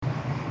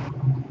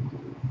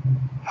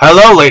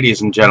Hello,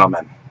 ladies and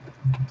gentlemen.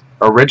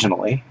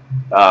 Originally,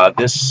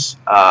 this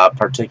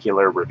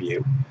particular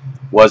review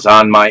was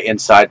on my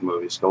Inside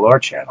Movies Galore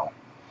channel.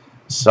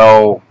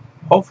 So,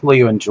 hopefully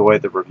you enjoy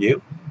the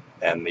review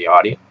and the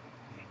audio.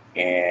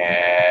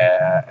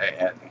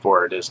 And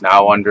for it is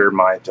now under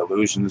my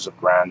Delusions of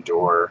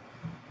Grandeur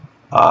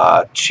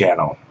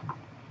channel.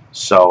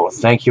 So,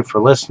 thank you for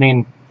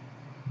listening.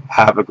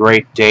 Have a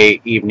great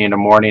day, evening, or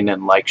morning,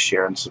 and like,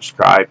 share, and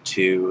subscribe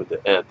to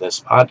this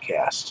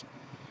podcast.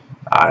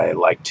 I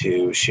like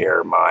to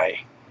share my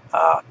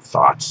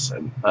thoughts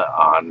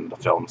on the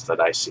films that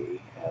I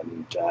see,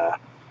 and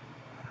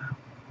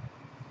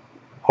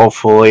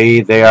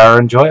hopefully they are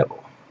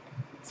enjoyable.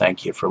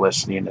 Thank you for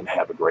listening, and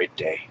have a great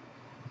day.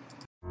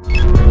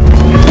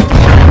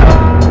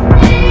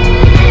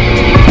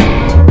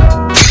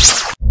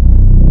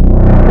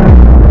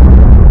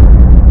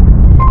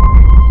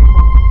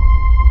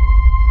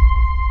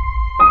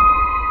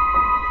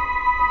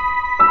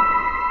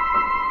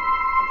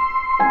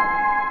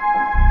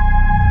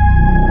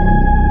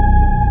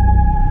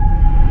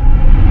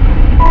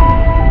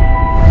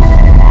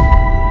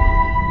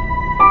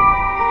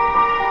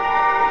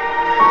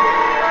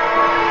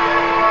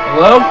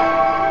 Hello?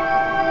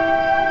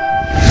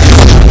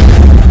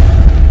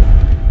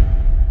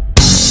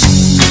 Is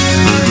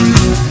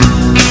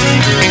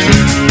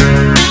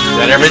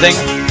that everything?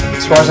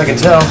 As far as I can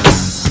tell.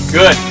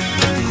 Good.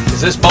 Because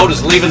this boat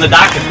is leaving the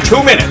dock in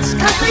 2 minutes.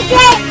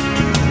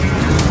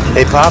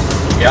 Hey, Pop.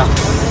 Yeah?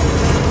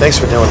 Thanks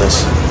for doing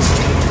this.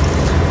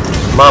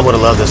 Mom would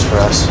have loved this for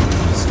us.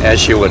 As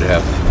she would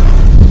have.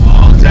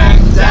 All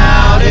decked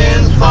out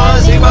in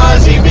fuzzy,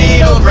 wuzzy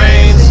beetle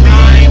brains.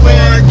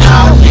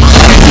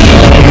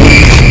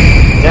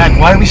 Dad,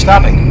 why are we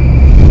stopping?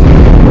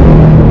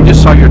 We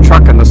just saw your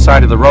truck on the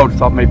side of the road.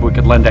 Thought maybe we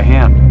could lend a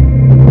hand.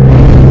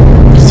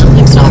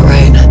 Something's not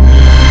right.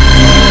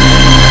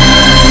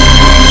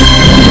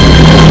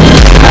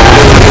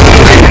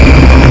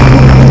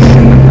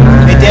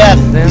 Hey, Dad,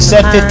 you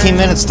said 15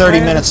 minutes 30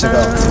 minutes ago.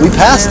 We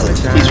passed it.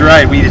 He's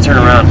right. We need to turn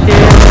around.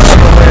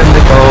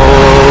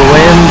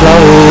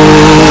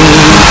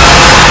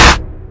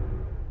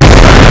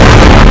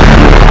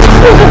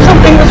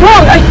 Something was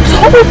wrong. I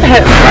told him.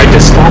 Tried to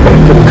stop it.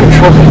 Couldn't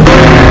control it.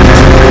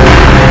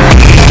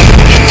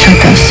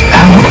 Took us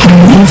out in the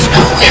middle of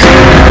nowhere.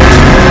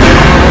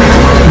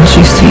 Don't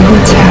you see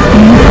what's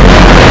happening?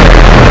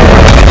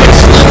 It's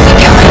slowly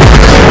killing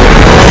us.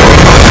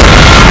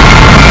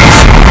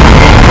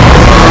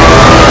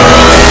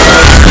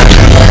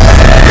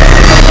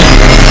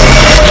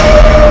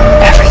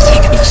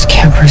 Everything in this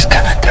camper's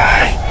gonna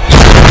die.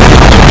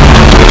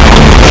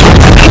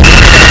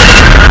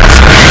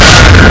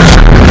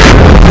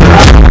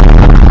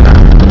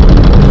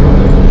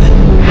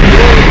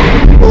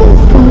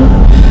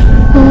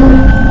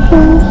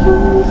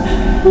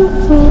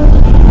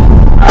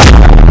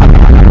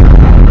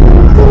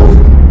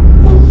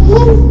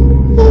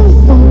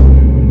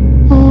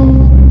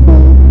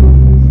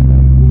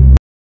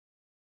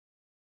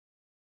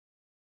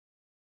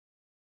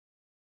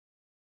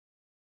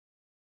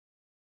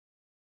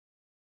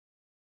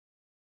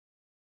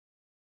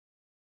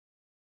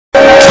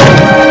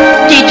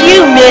 Did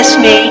you miss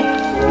me?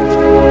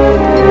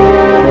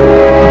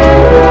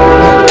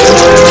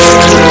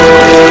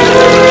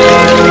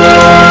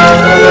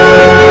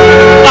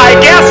 I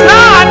guess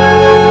not.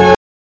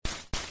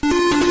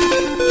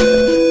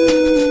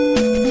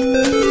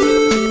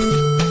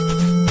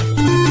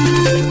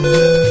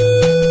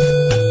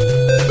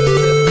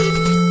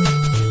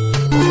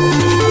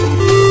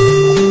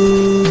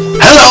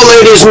 Hello,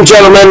 ladies and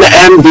gentlemen,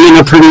 and being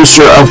a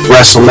producer of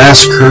Wrestle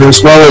Massacre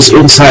as well as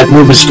Inside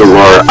Movies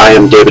Galore, I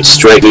am David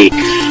Strege,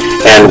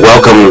 and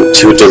welcome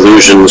to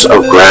Delusions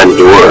of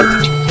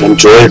Grandeur.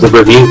 Enjoy the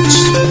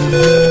reviews.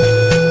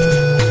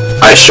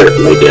 I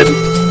certainly did.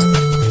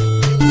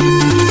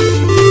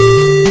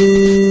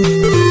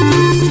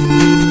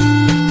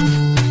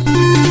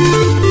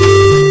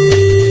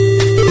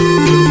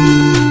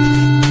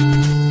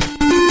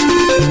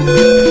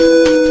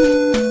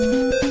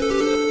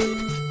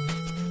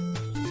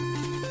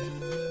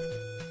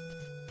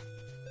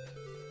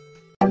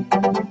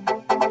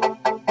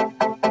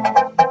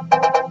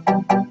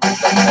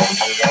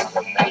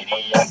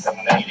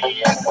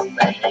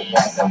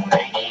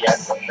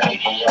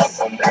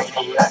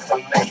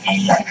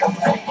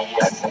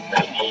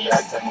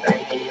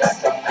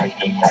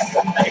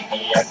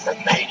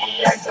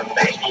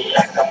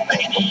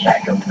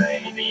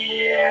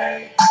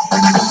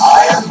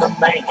 I am the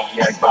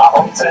maniac, my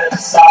home's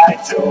inside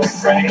your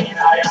brain.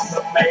 I am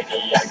the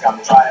maniac, I'm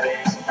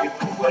driving you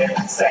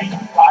insane.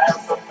 I am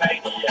the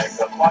maniac,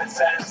 the voice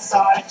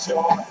inside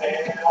your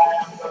head. I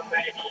am the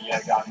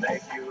maniac, I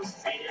make you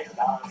feel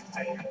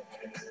unfair.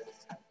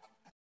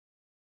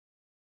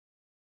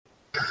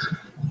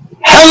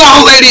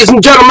 Hello, ladies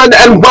and gentlemen,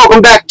 and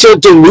welcome back to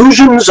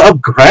Delusions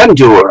of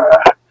Grandeur.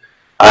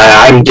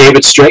 I'm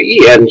David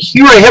Strege, and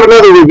here I have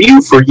another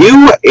review for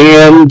you,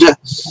 and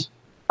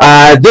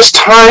This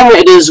time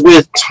it is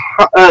with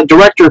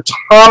director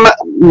Tom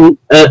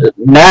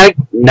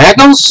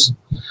Nagel's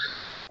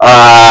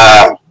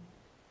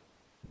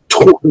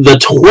The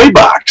Toy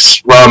Box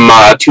from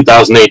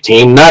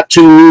 2018, not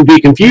to be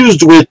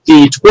confused with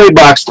the Toy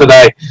Box that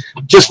I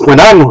just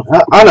went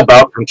on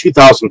about from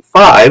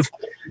 2005.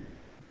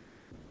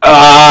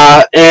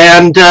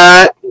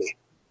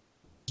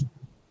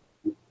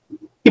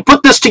 He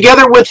put this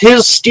together with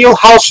his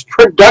Steelhouse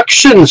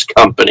Productions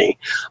company,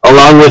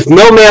 along with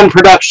Millman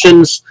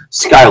Productions,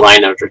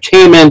 Skyline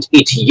Entertainment,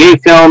 ETA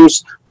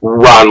Films,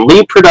 Ron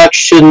Lee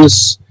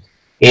Productions,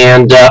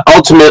 and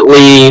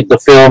ultimately the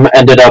film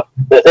ended up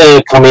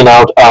coming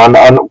out on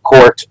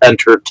Court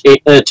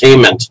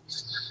Entertainment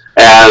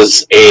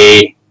as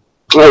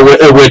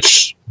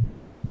which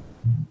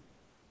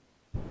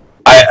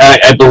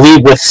I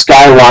believe with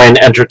Skyline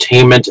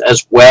Entertainment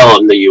as well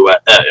in the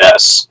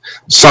U.S.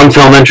 Sun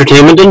Film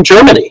Entertainment in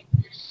Germany.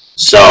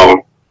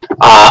 So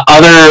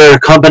other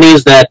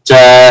companies that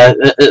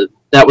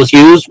was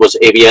used was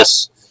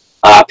ABS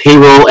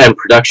Payroll and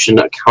Production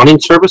Accounting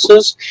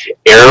Services,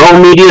 Arrow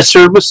Media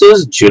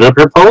Services,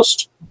 Juniper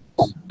Post,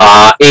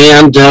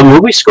 and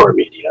Movie Score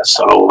Media.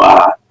 So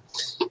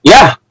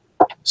yeah.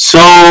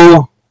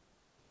 So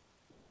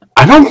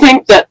I don't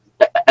think that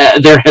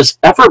there has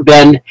ever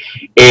been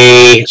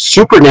a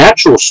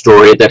supernatural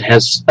story that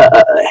has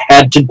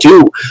had to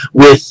do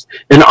with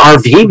an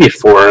RV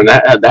before, and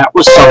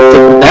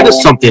that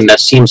is something that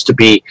seems to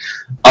be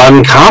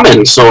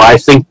uncommon. So I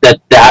think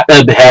that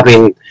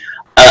having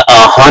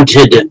a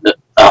haunted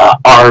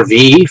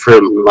RV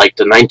from like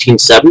the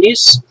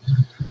 1970s,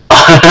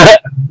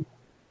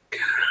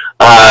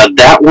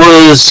 that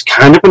was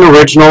kind of an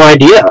original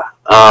idea,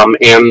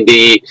 and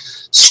the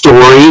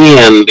story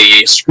and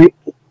the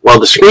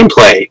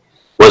screenplay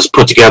was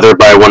put together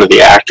by one of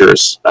the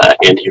actors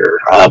in here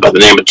by the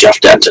name of Jeff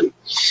Denton.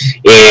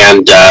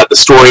 And the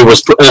story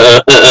was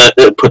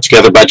put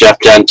together by Jeff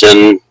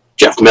Denton,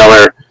 Jeff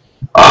Miller,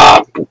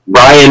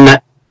 Brian,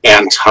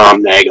 and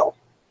Tom Nagel.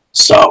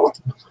 So,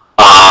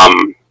 well,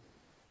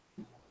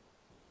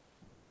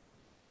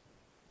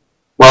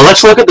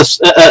 let's look at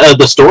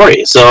the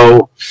story.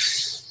 So,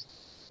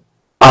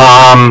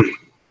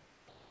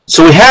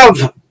 so we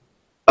have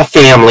a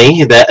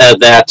family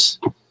that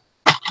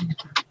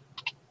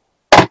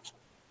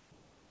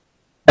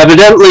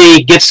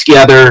evidently gets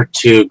together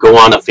to go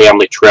on a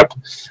family trip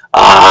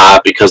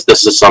because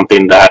this is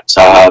something that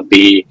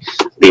the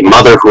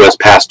mother who has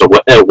passed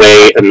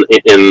away in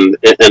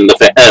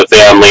the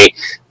family,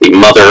 the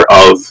mother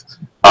of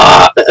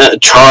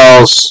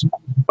Charles,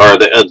 or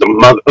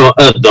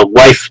the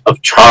wife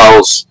of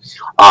Charles,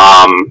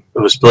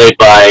 who was played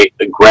by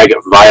Greg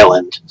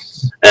Violent.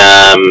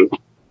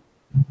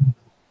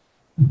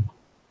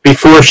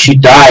 Before she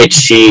died,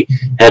 she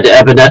had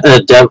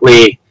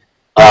evidently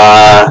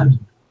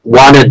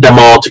wanted them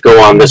all to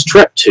go on this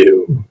trip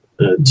to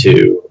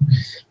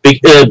be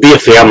a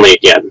family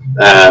again.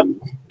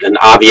 And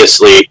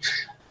obviously,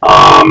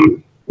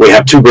 we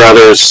have two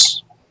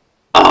brothers.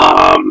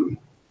 The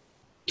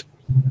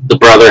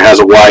brother has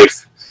a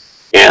wife,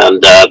 and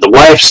the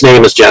wife's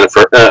name is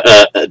Jennifer,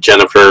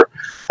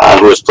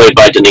 who is played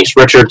by Denise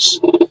Richards.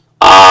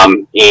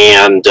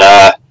 And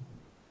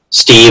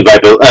Steve, I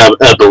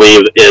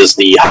believe, is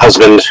the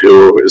husband,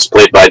 who is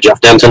played by Jeff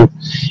Denton.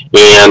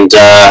 And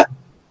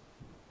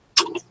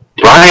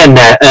Brian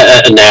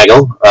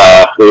Nagel,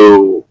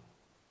 who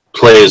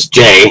plays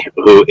Jay,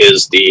 who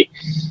is the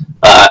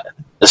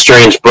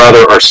estranged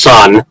brother or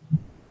son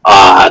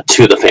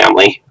to the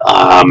family.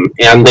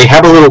 And they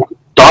have a little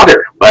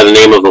daughter by the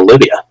name of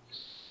Olivia,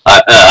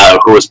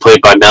 who was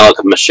played by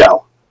Malika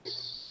Michelle.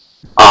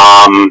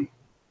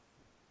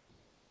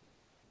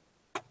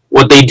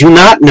 What they do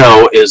not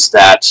know is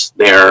that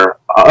their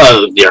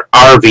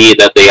RV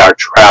that they are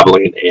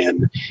traveling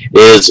in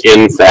is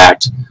in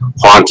fact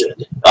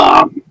haunted.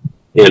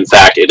 In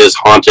fact, it is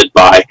haunted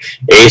by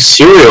a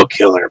serial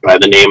killer by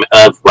the name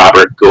of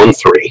Robert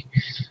Guthrie.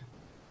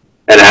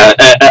 And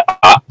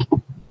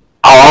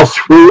all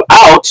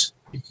throughout,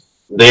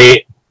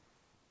 they,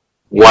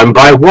 one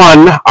by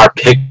one, are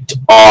picked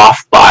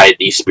off by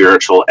the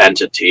spiritual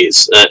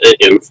entities.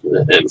 In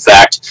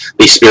fact,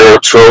 the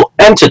spiritual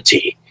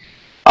entity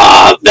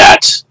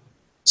that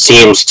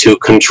seems to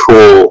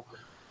control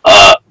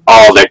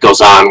all that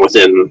goes on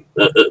within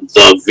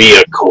the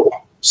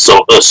vehicle,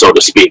 so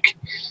to speak.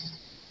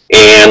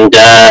 And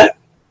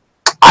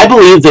I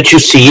believe that you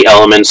see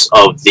elements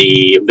of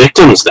the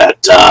victims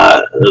that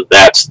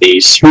the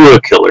serial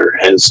killer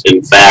has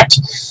in fact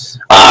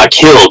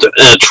killed,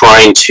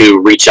 trying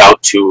to reach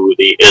out to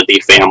the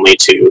family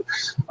to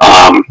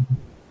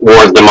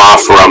ward them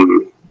off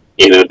from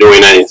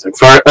doing anything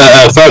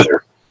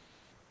further.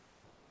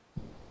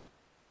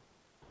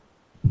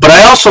 But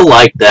I also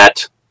like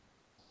that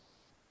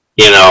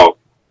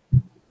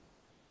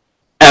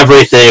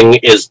everything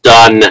is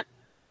done.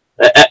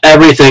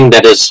 Everything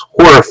that is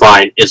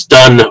horrifying is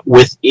done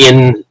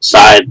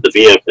inside the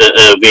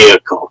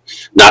vehicle.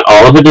 Not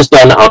all of it is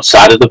done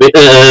outside of the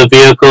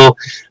vehicle.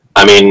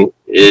 I mean,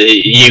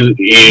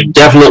 you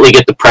definitely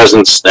get the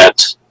presence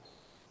that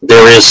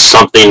there is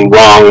something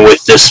wrong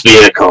with this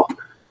vehicle.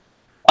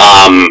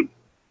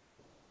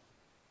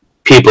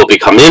 People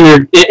become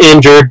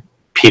injured,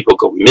 people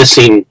go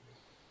missing,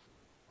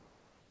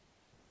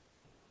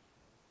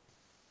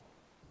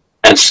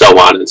 and so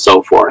on and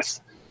so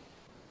forth.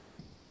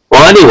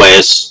 Well,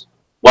 anyways,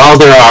 while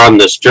they're on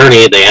this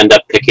journey, they end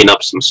up picking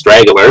up some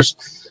stragglers,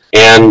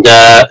 and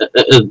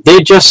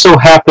they just so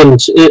happen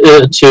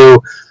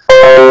to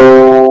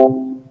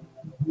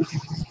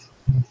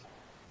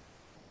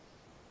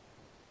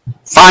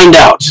find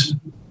out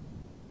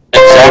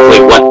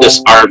exactly what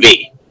this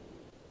RV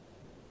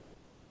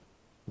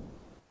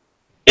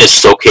is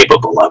so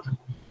capable of.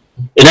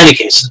 In any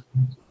case,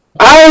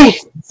 I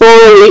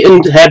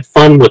thoroughly had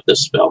fun with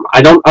this film.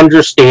 I don't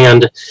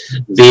understand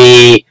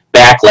the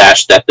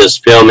backlash that this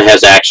film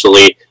has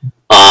actually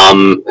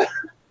gotten.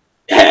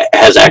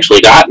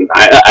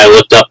 I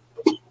looked up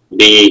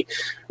the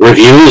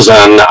reviews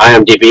on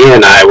IMDb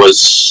and I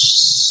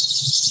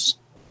was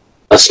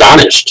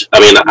astonished. I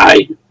mean,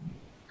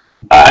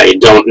 I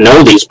don't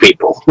know these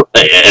people,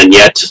 and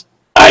yet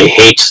I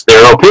hate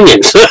their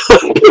opinions.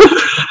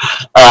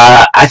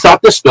 I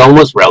thought this film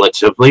was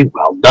relatively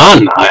well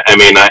done.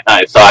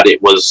 I thought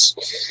it was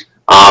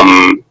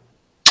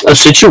a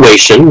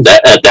situation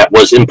that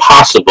was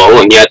impossible,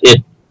 and yet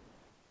it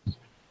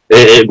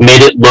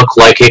made it look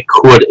like it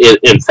could,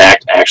 in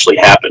fact, actually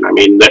happen.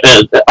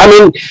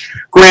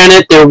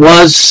 Granted, there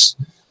was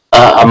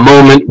a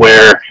moment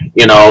where,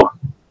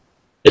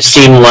 it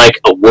seemed like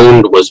a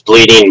wound was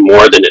bleeding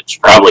more than it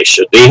probably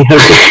should be.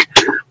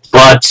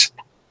 But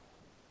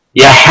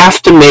you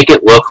have to make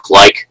it look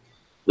like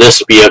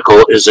this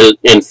vehicle is,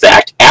 in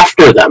fact,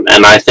 after them.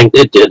 And I think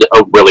they did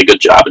a really good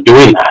job of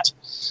doing that.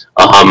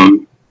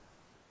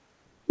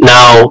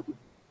 Now,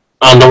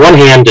 on the one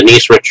hand,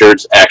 Denise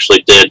Richards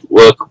actually did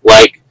look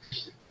like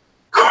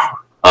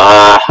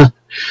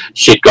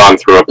she'd gone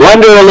through a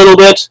blender a little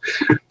bit.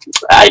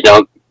 I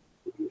don't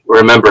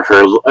remember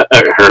her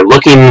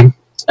looking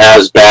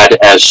as bad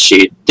as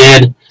she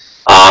did.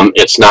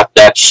 It's not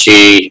that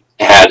she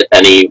had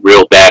any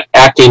real bad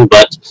acting,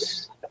 but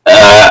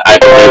I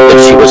believe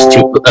that she was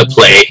to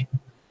play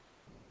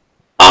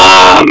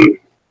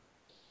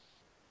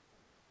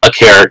a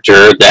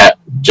character that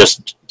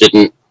just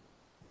didn't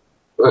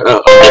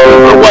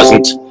or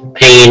wasn't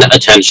paying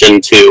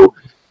attention to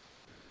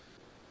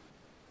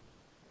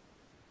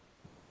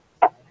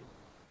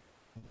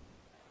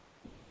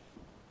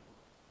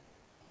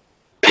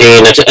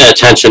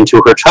attention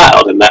to her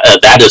child, and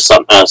that is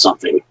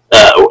something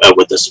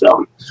with this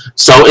film.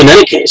 So, in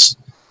any case,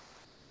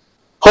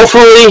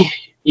 hopefully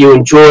you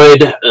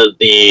enjoyed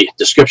the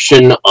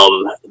description of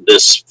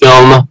this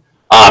film.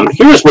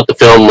 Here's what the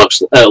film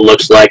looks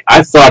like.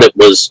 I thought it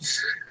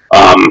was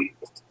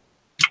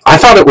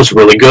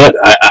really good.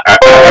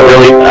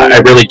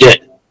 I really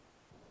did.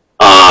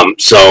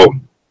 So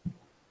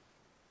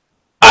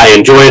I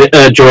enjoyed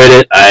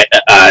it.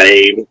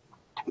 I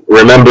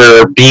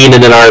remember being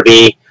in an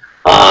RV.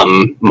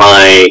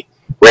 My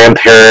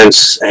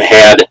grandparents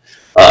had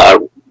a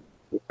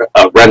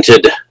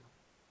rented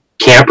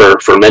camper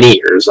for many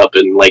years up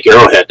in Lake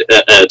Arrowhead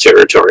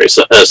territory,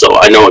 so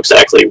I know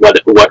exactly what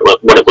it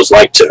was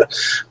like to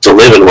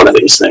live in one of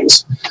these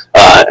things,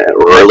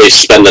 or at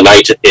least spend the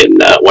night in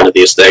one of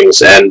these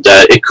things, and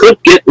it could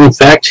get, in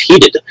fact,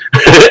 heated.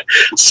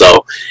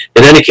 So,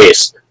 in any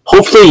case,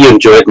 hopefully you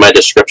enjoyed my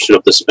description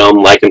of this film.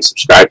 Like and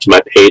subscribe to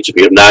my page if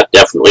you have not.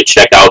 Definitely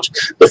check out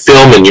the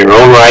film in your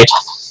own right.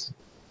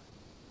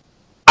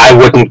 I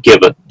wouldn't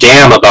give a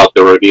damn about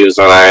the reviews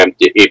on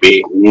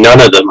IMDb. None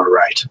of them are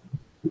right.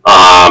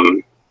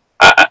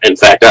 In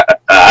fact,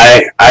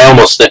 I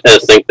almost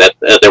think that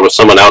there was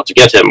someone out to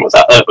get him with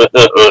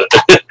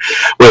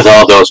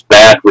all those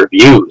bad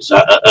reviews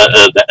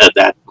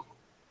that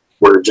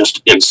were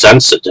just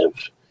insensitive.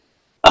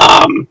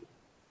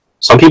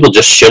 Some people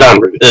just shit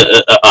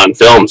on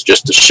films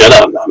just to shit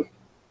on them.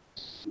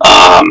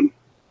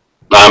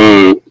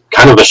 I'm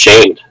kind of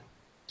ashamed.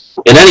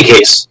 In any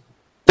case,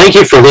 thank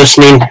you for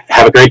listening.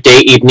 Have a great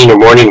day, evening, or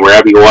morning,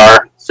 wherever you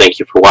are. Thank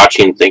you for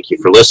watching. Thank you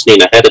for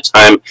listening ahead of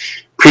time.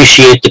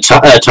 Appreciate the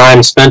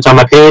time spent on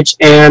my page,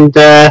 and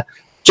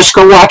just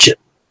go watch it.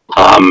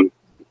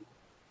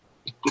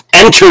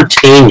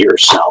 Entertain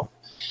yourself,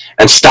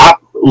 and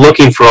stop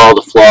looking for all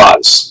the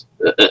flaws.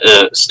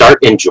 Start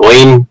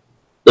enjoying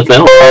the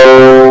film.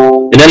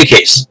 In any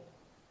case,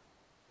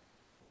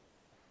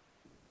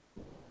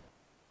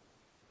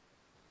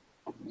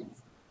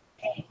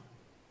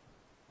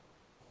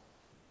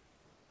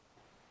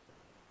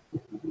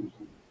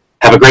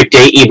 have a great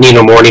day, evening,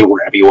 or morning,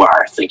 wherever you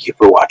are. Thank you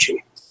for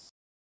watching.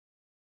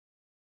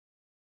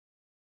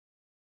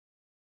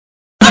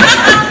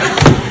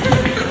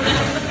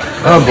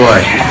 Oh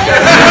boy.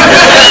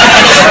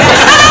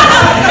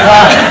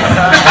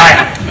 Hi,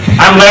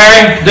 I'm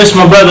Larry. This is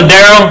my brother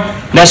Daryl.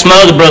 That's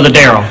my other brother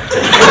Daryl.